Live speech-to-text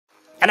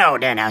Hello,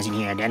 Danhausen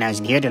here.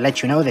 Danhausen here to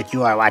let you know that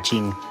you are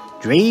watching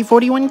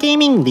Dre41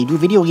 Gaming. They do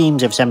video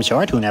games of some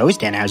sort. Who knows?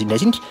 Danhausen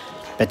doesn't.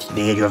 But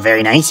they are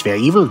very nice,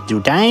 very evil,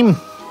 do time.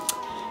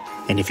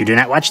 And if you do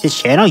not watch this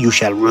channel, you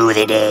shall rue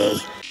the day.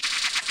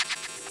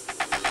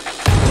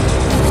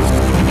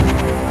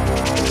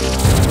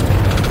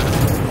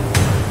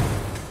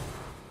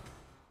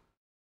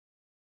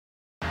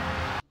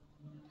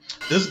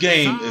 This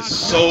game is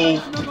so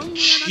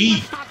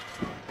cheap.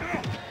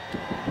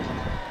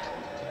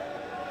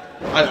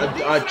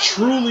 I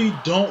truly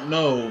don't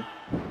know.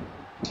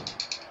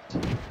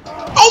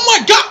 Oh my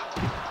god!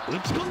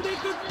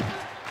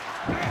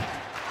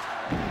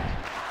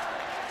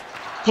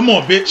 Come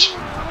on, bitch.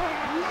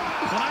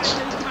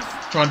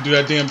 Trying to do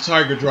that damn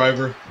Tiger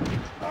Driver.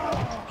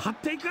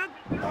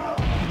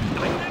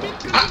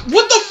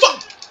 What the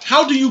fuck?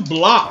 How do you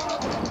block?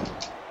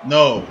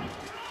 No.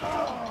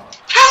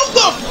 How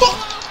the fuck?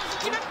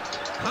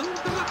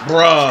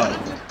 Bruh.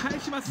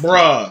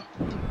 Bruh.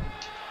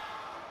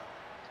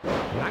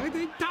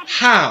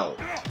 How?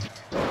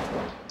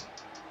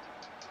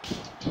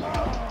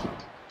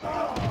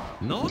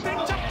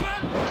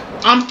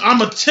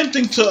 I'm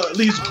attempting to at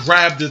least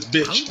grab this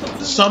bitch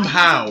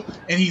somehow,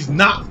 and he's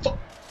not. The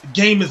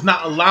game is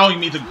not allowing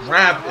me to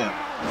grab him.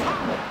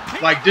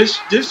 Like this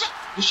it's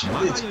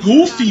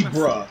goofy,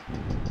 bruh.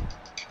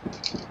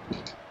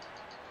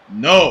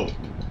 No.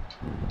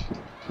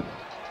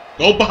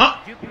 Go behind.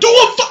 Do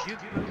a fuck.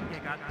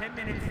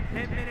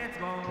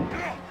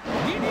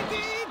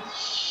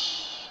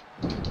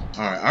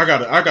 Alright,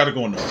 I gotta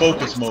go into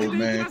focus mode,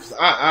 man. Cause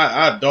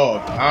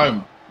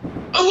I'm.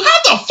 Oh, how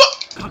the fuck?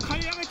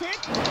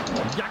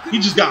 He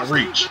just got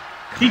reach.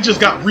 He just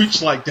got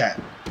reach like that.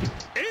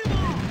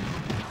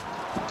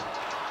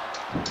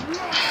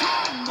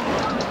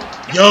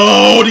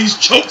 Yo, these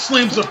choke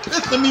slams are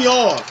pissing me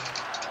off.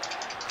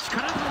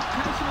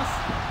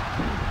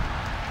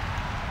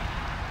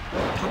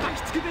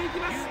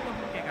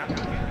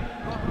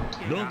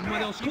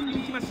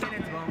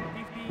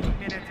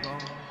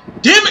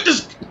 Damn it,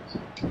 this...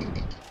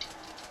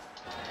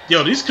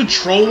 Yo, these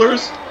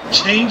controllers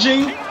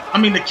changing,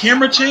 the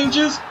camera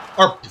changes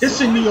are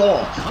pissing me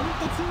off.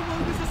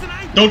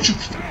 Don't you...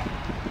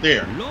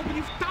 There.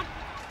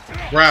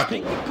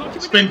 Grapple.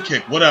 Spin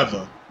kick,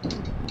 whatever.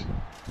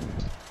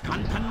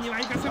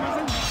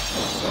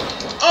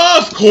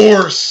 Of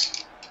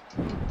course!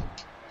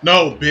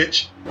 No,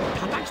 bitch.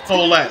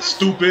 Hold that,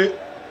 stupid.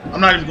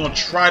 I'm not even gonna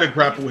try to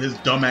grapple with his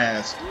dumb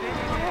ass.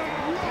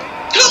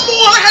 Come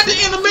on, I had the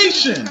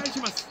animation!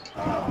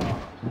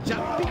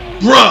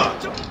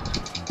 Bruh!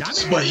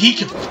 But he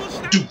can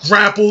do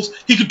grapples,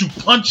 he can do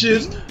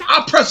punches.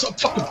 I'll press a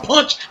fucking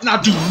punch and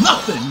I'll do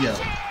nothing, yo.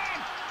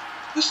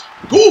 This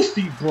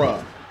goofy,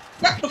 bruh.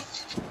 Back the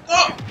f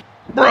up,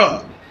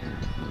 bruh.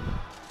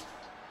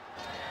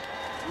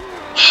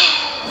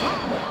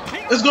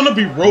 It's gonna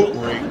be rope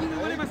break,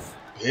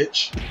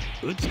 bitch.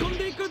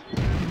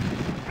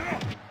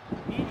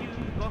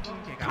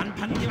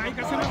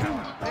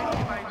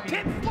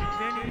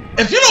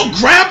 If you don't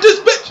grab this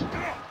bitch!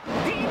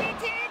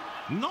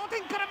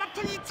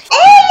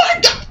 Oh my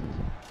god!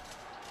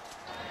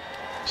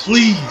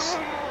 Please.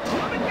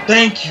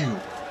 Thank you.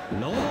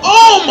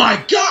 Oh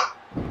my god!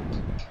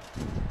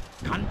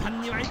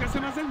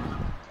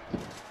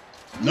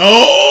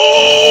 No!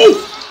 Oh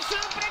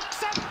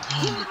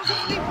my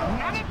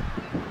god.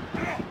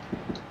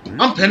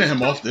 I'm pinning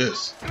him off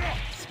this.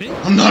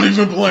 I'm not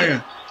even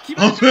playing.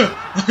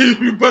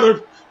 You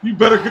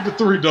better get the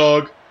 3,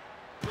 dog.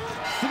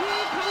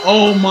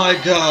 Oh my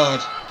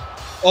god.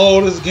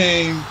 Oh, this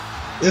game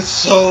is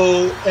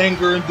so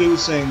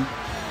anger-inducing.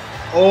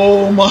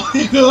 Oh my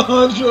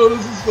god, yo,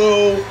 this is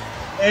so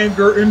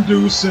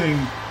anger-inducing.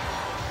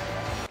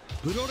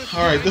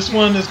 Alright, this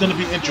one is going to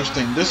be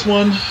interesting. This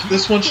one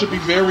should be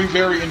very,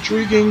 very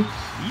intriguing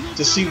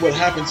to see what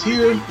happens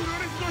here.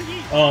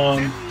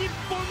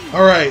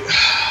 Alright,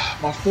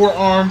 my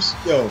forearms,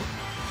 yo.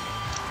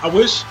 I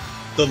wish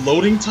the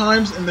loading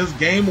times in this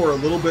game were a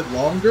little bit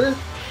longer,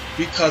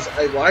 because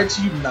I lied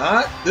to you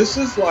not. This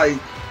is like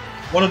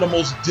one of the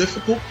most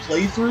difficult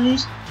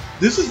playthroughs.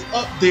 This is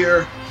up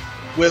there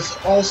with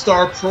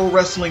All-Star Pro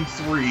Wrestling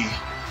 3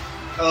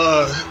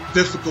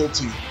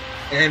 difficulty,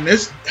 and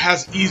this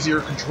has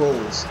easier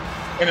controls,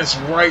 and it's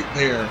right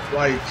there.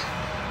 Like,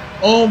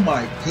 oh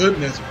my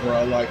goodness,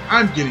 bro. Like,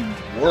 I'm getting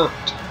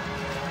worked.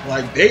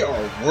 Like, they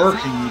are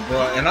working me,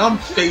 bro, and I'm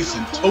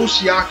facing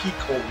Toshiaki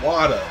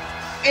Kawada.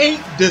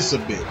 Ain't this a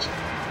bitch?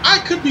 I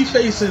could be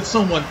facing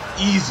someone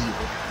easier,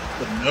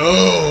 but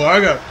no,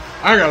 I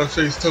gotta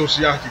face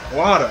Toshiaki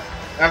Kawada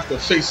after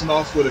facing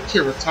off with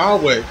Akira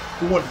Taue,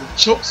 who wanted to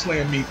choke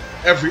slam me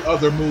every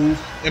other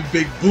move and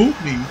big boot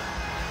me.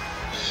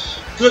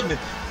 Goodness,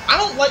 I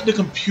don't like the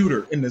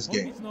computer in this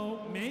game.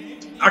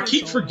 I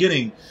keep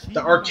forgetting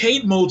the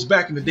arcade modes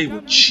back in the day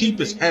were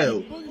cheap as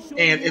hell.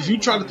 And if you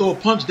try to throw a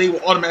punch, they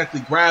will automatically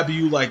grab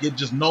you, like it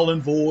just null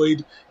and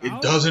void.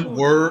 It doesn't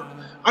work.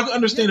 I could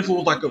understand if it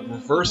was like a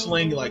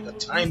reversaling, like a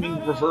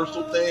timing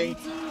reversal thing.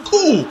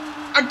 Cool.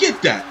 I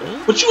get that,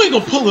 but you ain't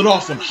gonna pull it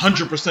off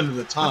 100% of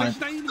the time.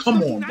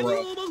 Come on,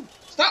 bro.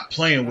 Stop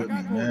playing with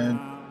me, man.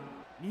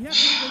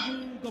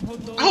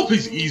 I hope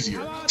he's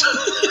easier.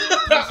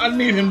 I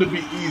need him to be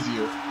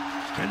easier.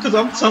 Because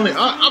I'm telling you,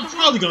 I'm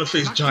probably going to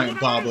face Giant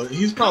Baba.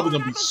 He's probably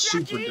going to be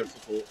super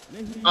difficult.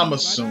 I'm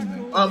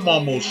assuming. I'm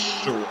almost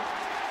sure.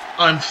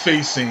 I'm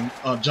facing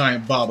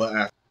Giant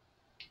Baba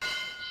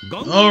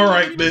after.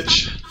 Alright,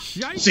 bitch.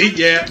 See,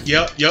 yep.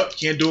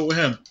 Can't do it with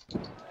him.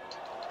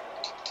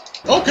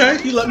 Okay,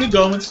 he let me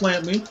go and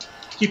slammed me.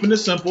 Keeping it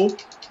simple.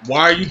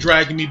 Why are you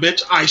dragging me,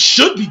 bitch? I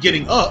should be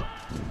getting up.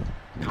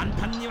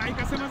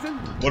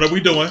 What are we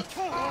doing?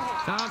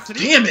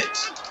 Damn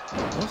it!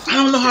 I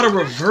don't know how to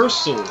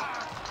reversal.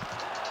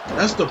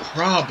 That's the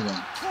problem.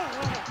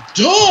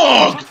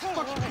 Dog!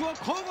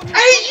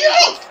 Hey,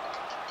 you!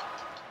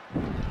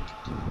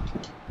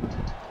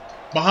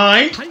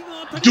 Behind.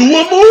 Do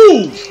a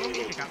move!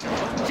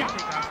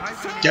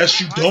 Guess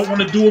you don't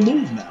want to do a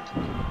move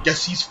now.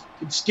 Guess he's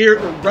scared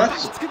to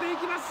wrestle.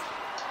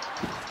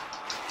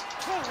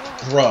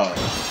 Bruh.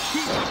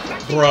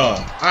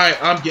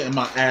 I'm getting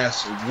my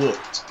ass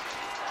whooped.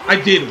 I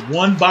did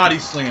one body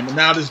slam and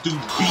now this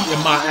dude's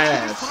beating my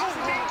ass.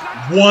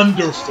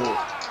 Wonderful.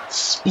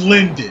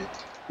 Splendid.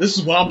 This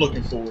is what I'm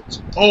looking forward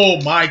to.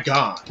 Oh my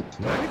god.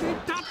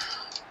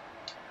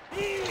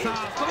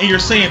 And you're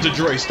saying to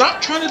Dre, stop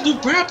trying to do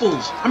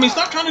grapples.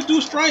 Stop trying to do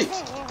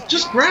strikes.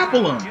 Just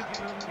grapple him.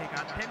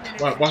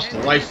 Watch the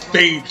life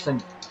fade from...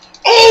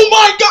 Oh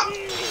my god!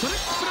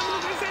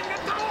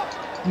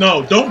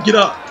 No, don't get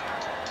up.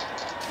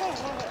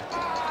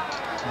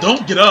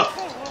 Don't get up.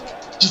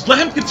 Just let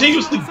him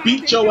continuously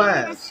beat your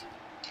ass.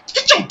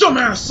 Get your dumb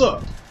ass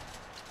up.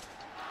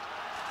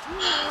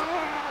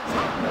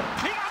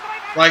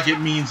 Like it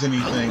means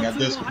anything at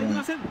this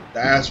point. The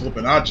ass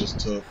whooping I just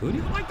took.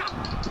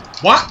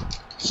 What?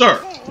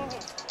 Sir.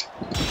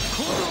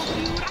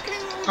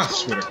 I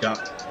swear to God.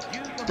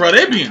 Bro,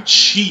 they being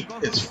cheap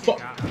as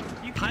fuck.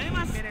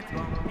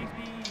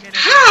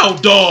 How,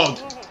 dog?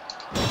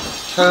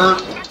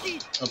 Hurt.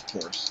 Of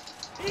course.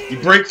 You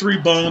break 3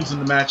 bones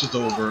and the match is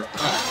over.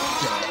 Oh,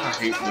 God, I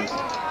hate this.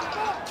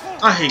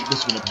 I hate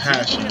this with a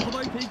passion.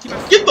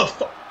 Get the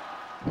fuck.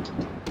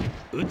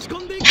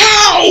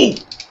 How?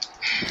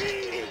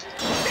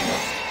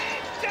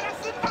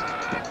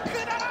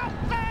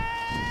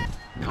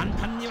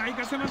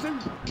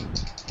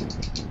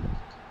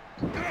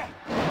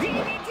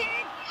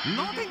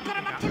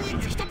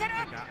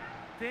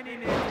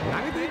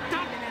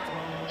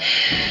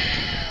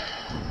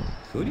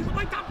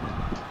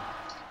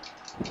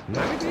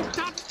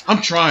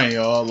 I'm trying,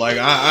 y'all. Like,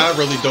 I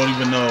really don't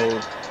even know.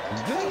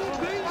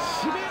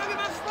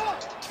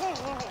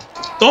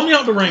 Throw me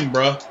out the ring,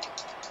 bruh.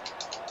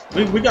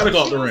 We gotta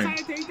go out the ring.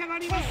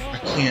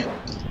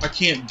 I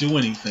can't do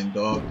anything,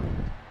 dog.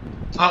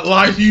 I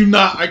lie to you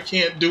not, I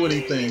can't do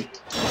anything.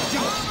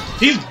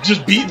 He's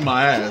just beating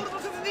my ass.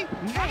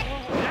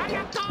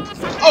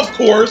 Of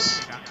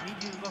course.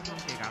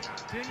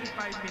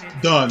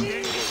 Done.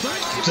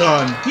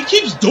 Done. He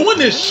keeps doing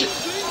this shit.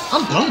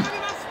 I'm done.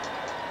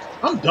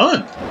 I'm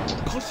done.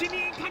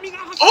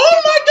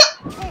 Oh my god!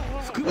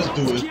 This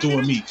dude is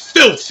doing me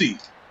filthy.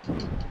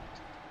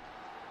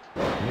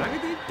 Look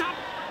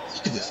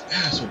at this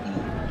ass whooping.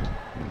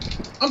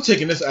 I'm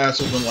taking this ass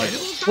whooping like a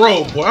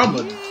pro, boy. I'm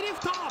a...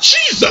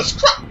 Jesus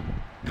Christ!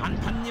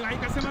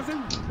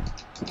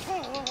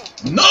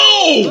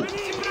 No!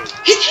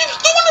 He keeps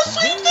doing the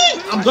same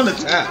thing! I'm gonna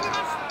tap.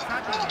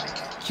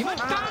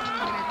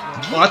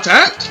 Oh, I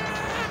tapped?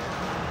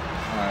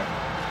 Alright.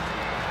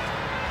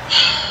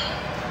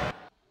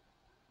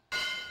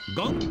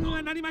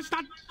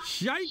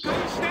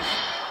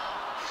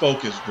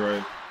 Focus,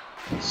 Dre.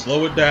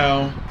 Slow it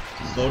down.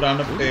 Slow down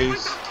the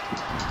pace.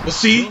 But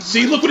see,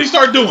 look what he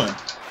started doing.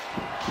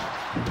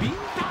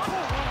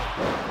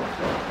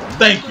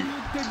 Thank you.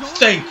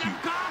 Thank you.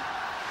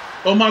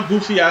 Throw my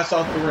goofy ass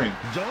off the ring.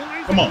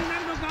 Come on.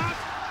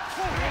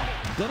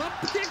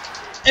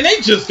 And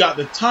they just got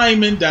the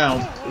timing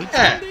down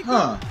pat,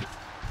 huh?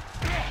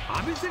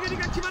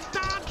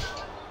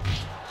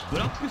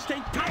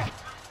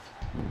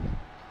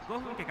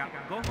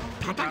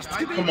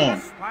 Come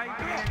on.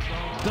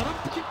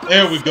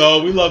 There we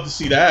go. We love to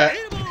see that.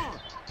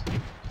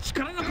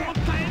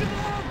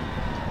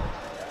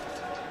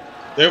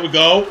 There we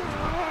go.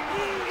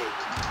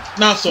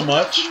 Not so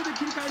much.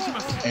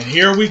 And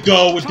here we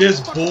go with this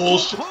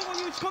bullshit.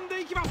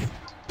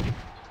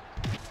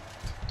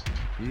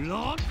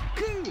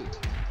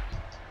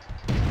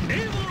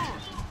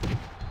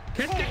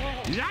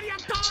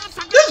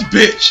 This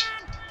bitch.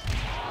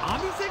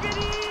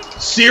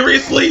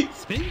 Seriously?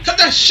 Cut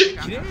that shit.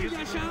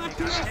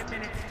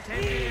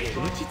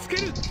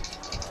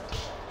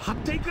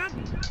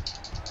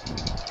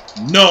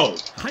 No.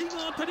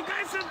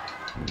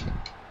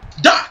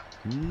 Die.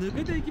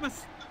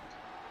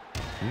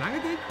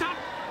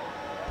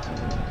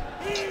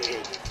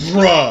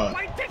 Bruh.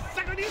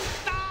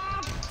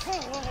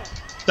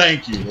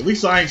 Thank you. At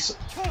least I ain't.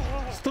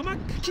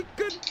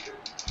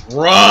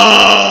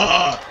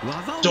 Bruh.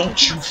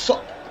 Don't you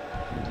fuck.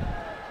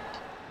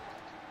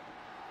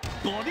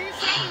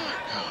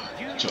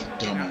 Get your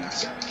dumb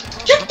ass out.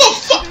 Get the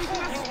fuck!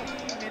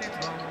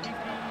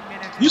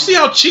 You see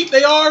how cheap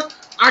they are?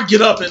 I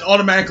get up and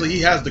automatically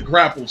he has the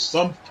grapple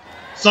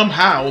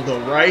somehow though,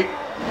 right?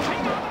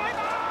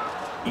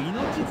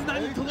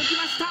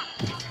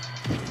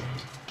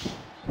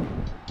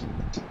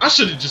 I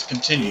should have just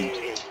continued.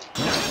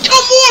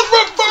 Come on,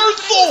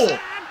 reversal!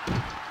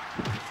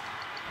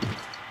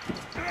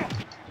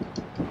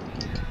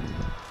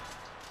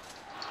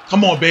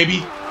 Come on,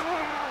 baby.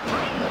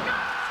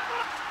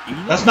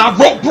 That's not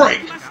rope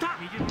break.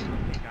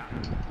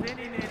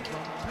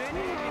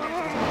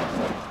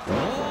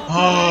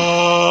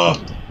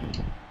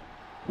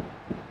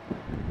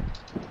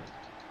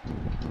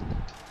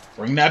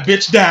 Bring that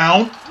bitch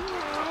down.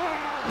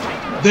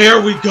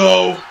 There we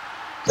go.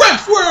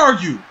 Ref, where are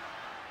you?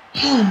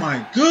 Oh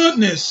my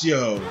goodness,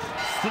 yo.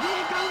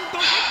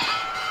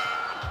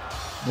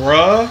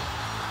 Bruh.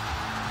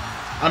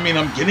 I mean,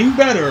 I'm getting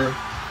better,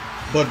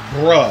 but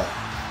bruh.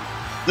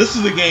 This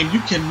is a game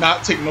you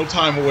cannot take no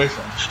time away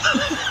from.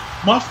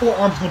 My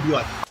forearm's gonna be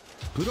like,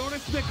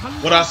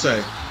 what I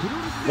say?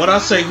 What I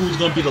say who's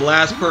gonna be the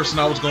last person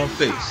I was gonna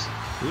face?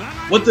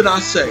 What did I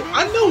say?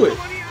 I knew it.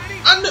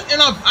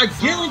 And I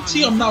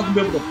guarantee I'm not gonna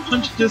be able to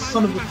punch this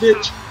son of a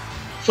bitch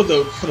for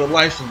the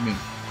life of me.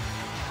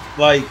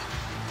 Like,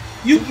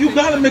 you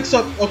gotta mix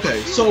up.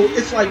 Okay, so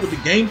it's like with the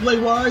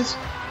gameplay wise,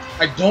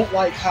 I don't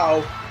like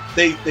how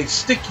they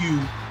stick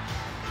you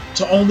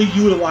to only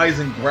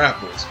utilizing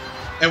grapples,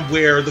 and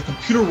where the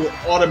computer will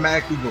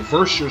automatically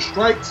reverse your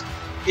strikes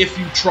if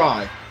you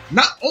try.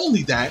 Not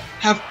only that,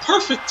 have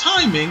perfect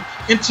timing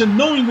into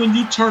knowing when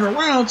you turn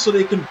around so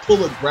they can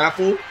pull a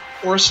grapple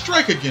or a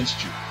strike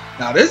against you.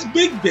 Now this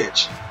big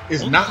bitch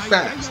is not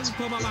fast.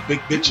 This big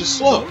bitch is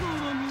slow.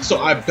 So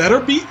I better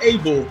be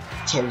able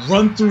to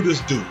run through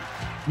this dude.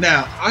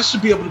 Now, I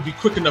should be able to be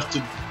quick enough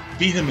to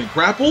beat him in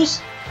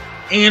grapples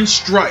and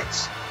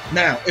strikes.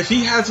 Now, if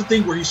he has a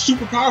thing where he's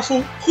super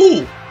powerful,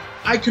 cool.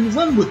 I can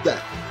run with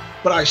that.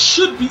 But I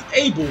should be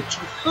able to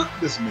hurt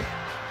this man.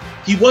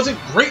 He wasn't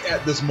great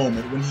at this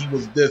moment when he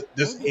was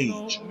this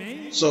age.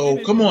 So,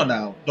 come on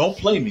now. Don't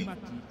play me.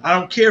 I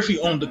don't care if he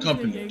owned the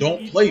company.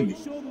 Don't play me.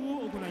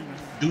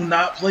 Do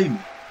not play me.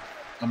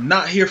 I'm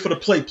not here for the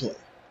play.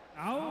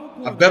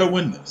 I better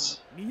win this.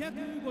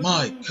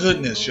 My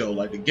goodness, yo.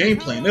 Like, the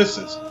gameplay in this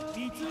is...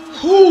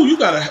 Whew, you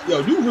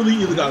really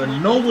either gotta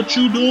know what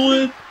you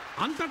doing,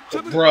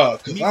 bruh,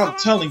 because I'm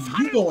telling you,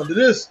 you go into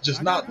this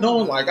just not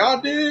knowing like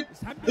I did.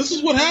 This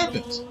is what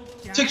happens.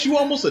 It takes you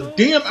almost a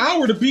damn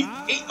hour to beat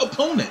 8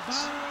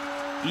 opponents,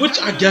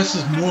 which I guess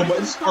is normal.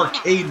 It's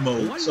arcade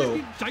mode,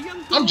 so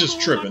I'm just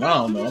tripping. I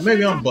don't know.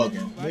 Maybe I'm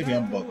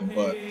bugging.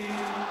 But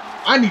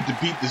I need to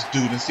beat this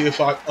dude and see if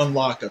I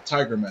unlock a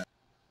Tiger Mask.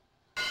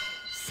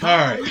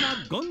 Alright.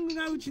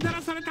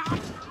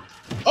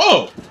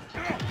 Oh!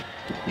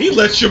 He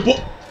lets your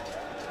boy.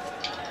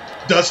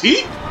 Does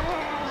he?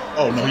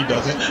 Oh no, he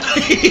doesn't.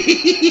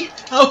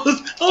 I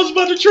was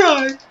about to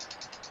try.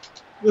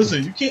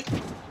 Listen, you can't.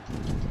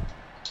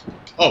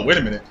 Oh, wait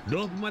a minute.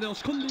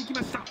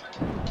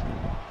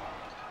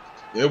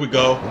 There we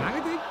go.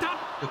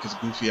 Pick his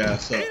goofy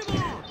ass up.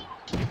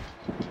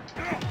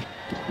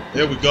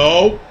 There we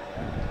go.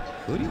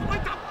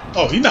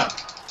 Oh, he not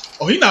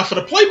for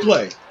the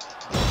play.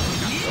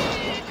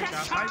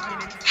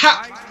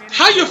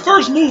 How your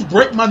first move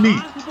break my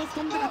knee?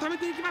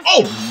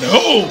 Oh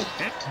no!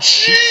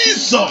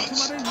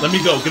 Jesus! Let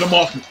me go. Get him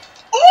off me.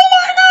 Oh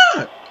my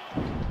god!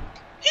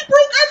 He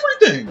broke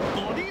everything!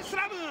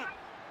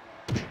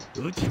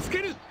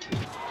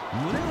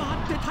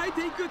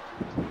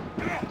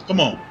 Come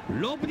on.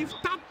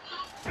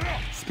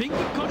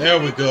 There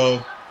we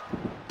go.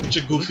 Get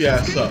your goofy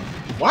ass up.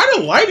 Why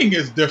the lighting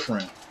is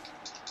different?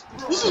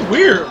 This is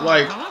weird.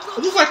 Like,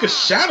 it looks like a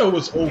shadow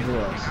is over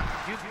us.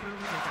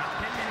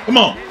 Come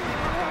on.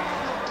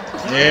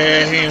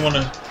 Yeah, he ain't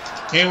wanna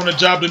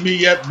job to me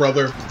yet,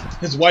 brother.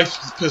 His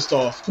wife's pissed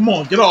off. Come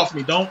on, get off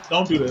me.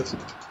 Don't do this.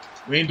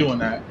 We ain't doing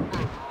that.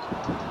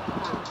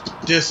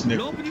 This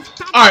nigga.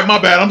 Alright, my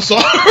bad, I'm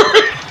sorry.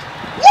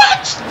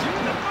 What?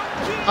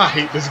 I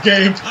hate this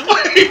game.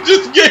 I hate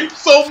this game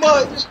so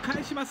much.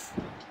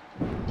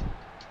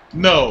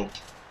 No.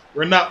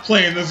 We're not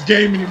playing this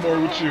game anymore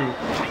with you.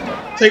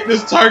 Take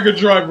this Tiger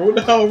Driver. What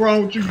the hell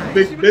wrong with you, you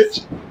big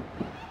bitch?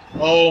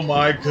 Oh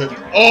my goodness.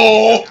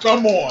 Oh,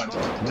 come on.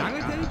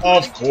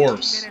 Of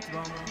course.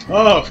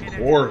 Of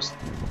course.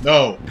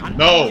 No.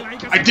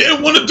 I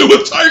didn't want to do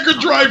a Tiger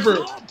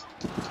Driver.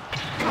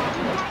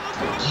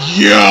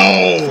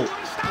 Yo.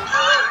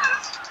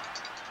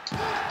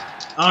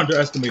 I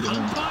underestimated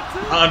him.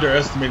 I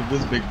underestimated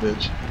this big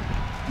bitch.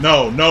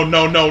 No.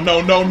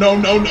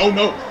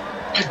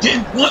 I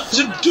didn't want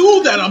to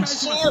do that. I'm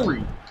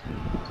sorry.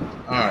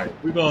 Alright,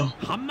 we're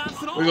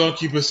gonna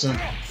keep it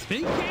simple.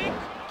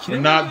 We're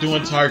not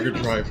doing Tiger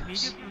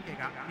Drivers.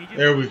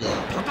 There we go.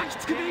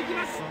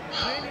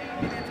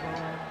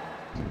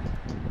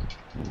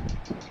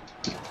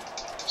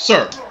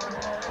 Sir,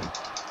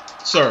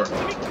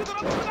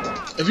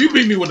 if you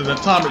beat me with an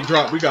atomic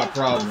drop, we got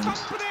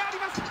problems.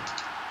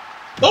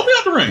 Throw me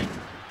out the ring.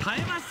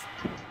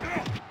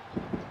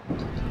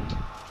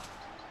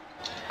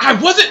 I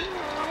wasn't.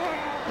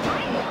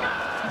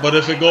 But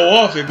if it go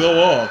off, it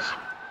go off.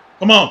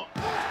 Come on.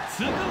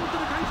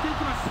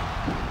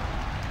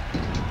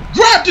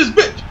 Grab this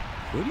bitch.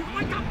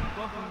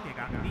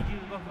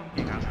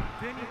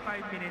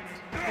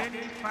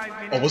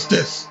 Oh, what's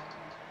this?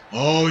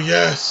 Oh,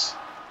 yes.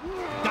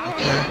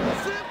 Okay.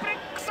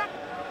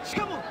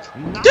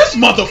 This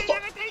motherfucker.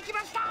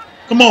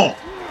 Come on.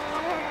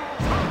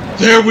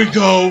 There we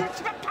go.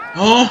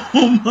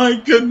 Oh,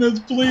 my goodness.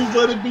 Please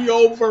let it be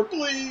over,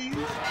 please.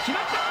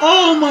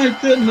 Oh, my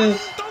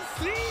goodness.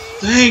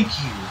 Thank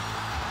you.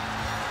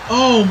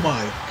 Oh,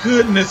 my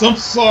goodness. I'm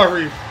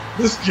sorry.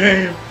 This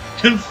game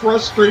can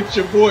frustrate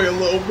your boy a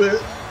little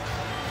bit.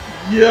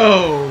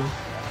 Yo.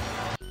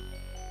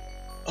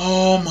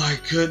 Oh my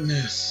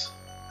goodness.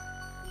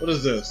 What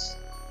is this?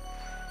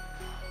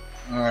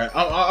 Alright,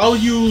 I'll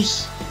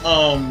use,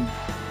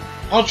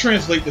 I'll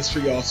translate this for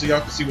y'all so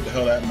y'all can see what the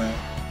hell that meant.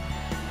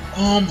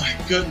 Oh my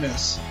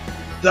goodness.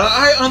 The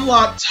I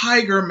unlock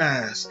Tiger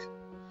Mask.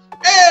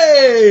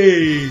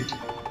 Hey!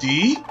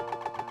 D.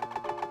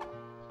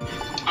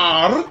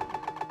 R.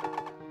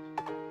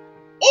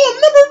 Oh,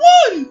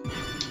 I'm number 1!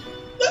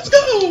 Let's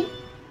go!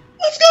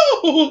 Let's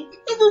go!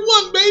 Number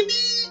 1, baby!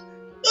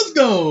 Let's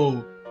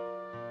go!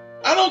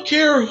 I don't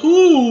care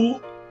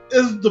who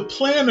is the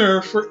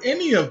planner for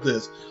any of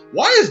this.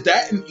 Why is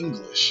that in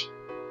English?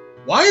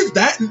 Why is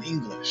that in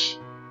English?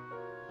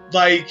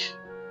 Like,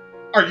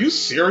 are you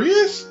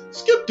serious?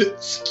 Skip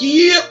it.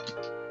 Skip!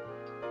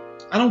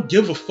 I don't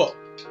give a fuck.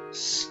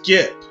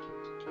 Skip.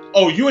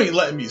 Oh, you ain't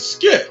letting me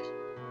skip.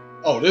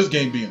 Oh, this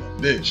game being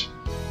a bitch.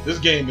 This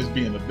game is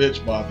being a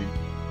bitch, Bobby.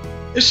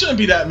 It shouldn't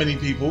be that many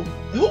people.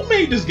 Who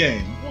made this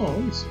game? Oh,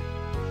 let me see.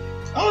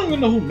 I don't even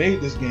know who made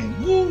this game.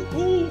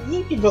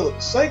 Who developed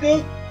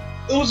Sega?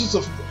 It was just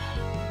a.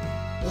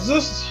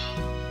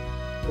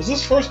 Was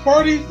this first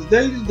party?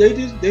 They just did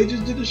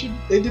this shit.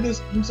 They did this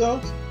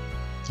themselves.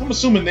 I'm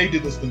assuming they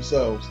did this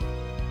themselves.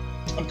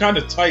 I'm kind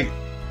of tight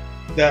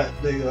that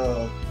they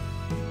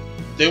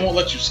won't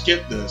let you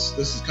skip this.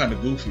 This is kind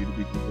of goofy, to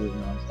be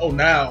completely honest. Oh,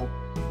 now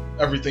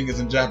everything is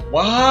in Japanese.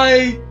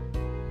 Why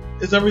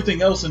is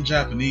everything else in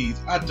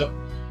Japanese? I don't.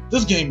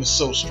 This game is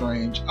so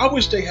strange. I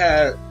wish they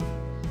had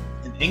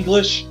an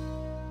English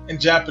and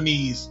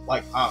Japanese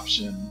like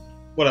option.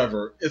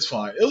 Whatever, it's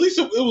fine. At least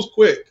it was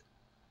quick.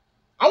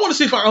 I want to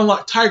see if I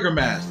unlock Tiger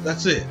Mask.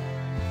 That's it.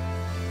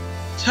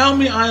 Tell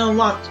me I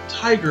unlocked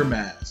Tiger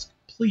Mask,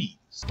 please.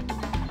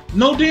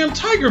 No damn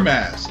Tiger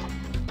Mask.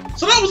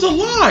 So that was a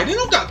lie. They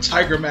don't got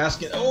Tiger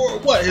Mask in, or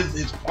what?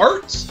 His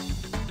parts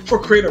for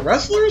Create a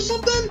Wrestler or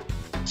something?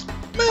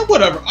 Man,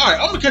 whatever. All right,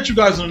 I'm gonna catch you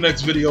guys in the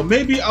next video.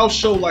 Maybe I'll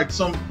show like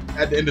some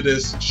at the end of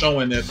this,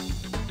 showing if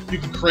you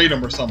can create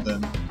them or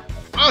something.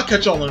 I'll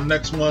catch y'all in the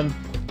next one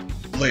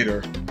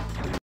later.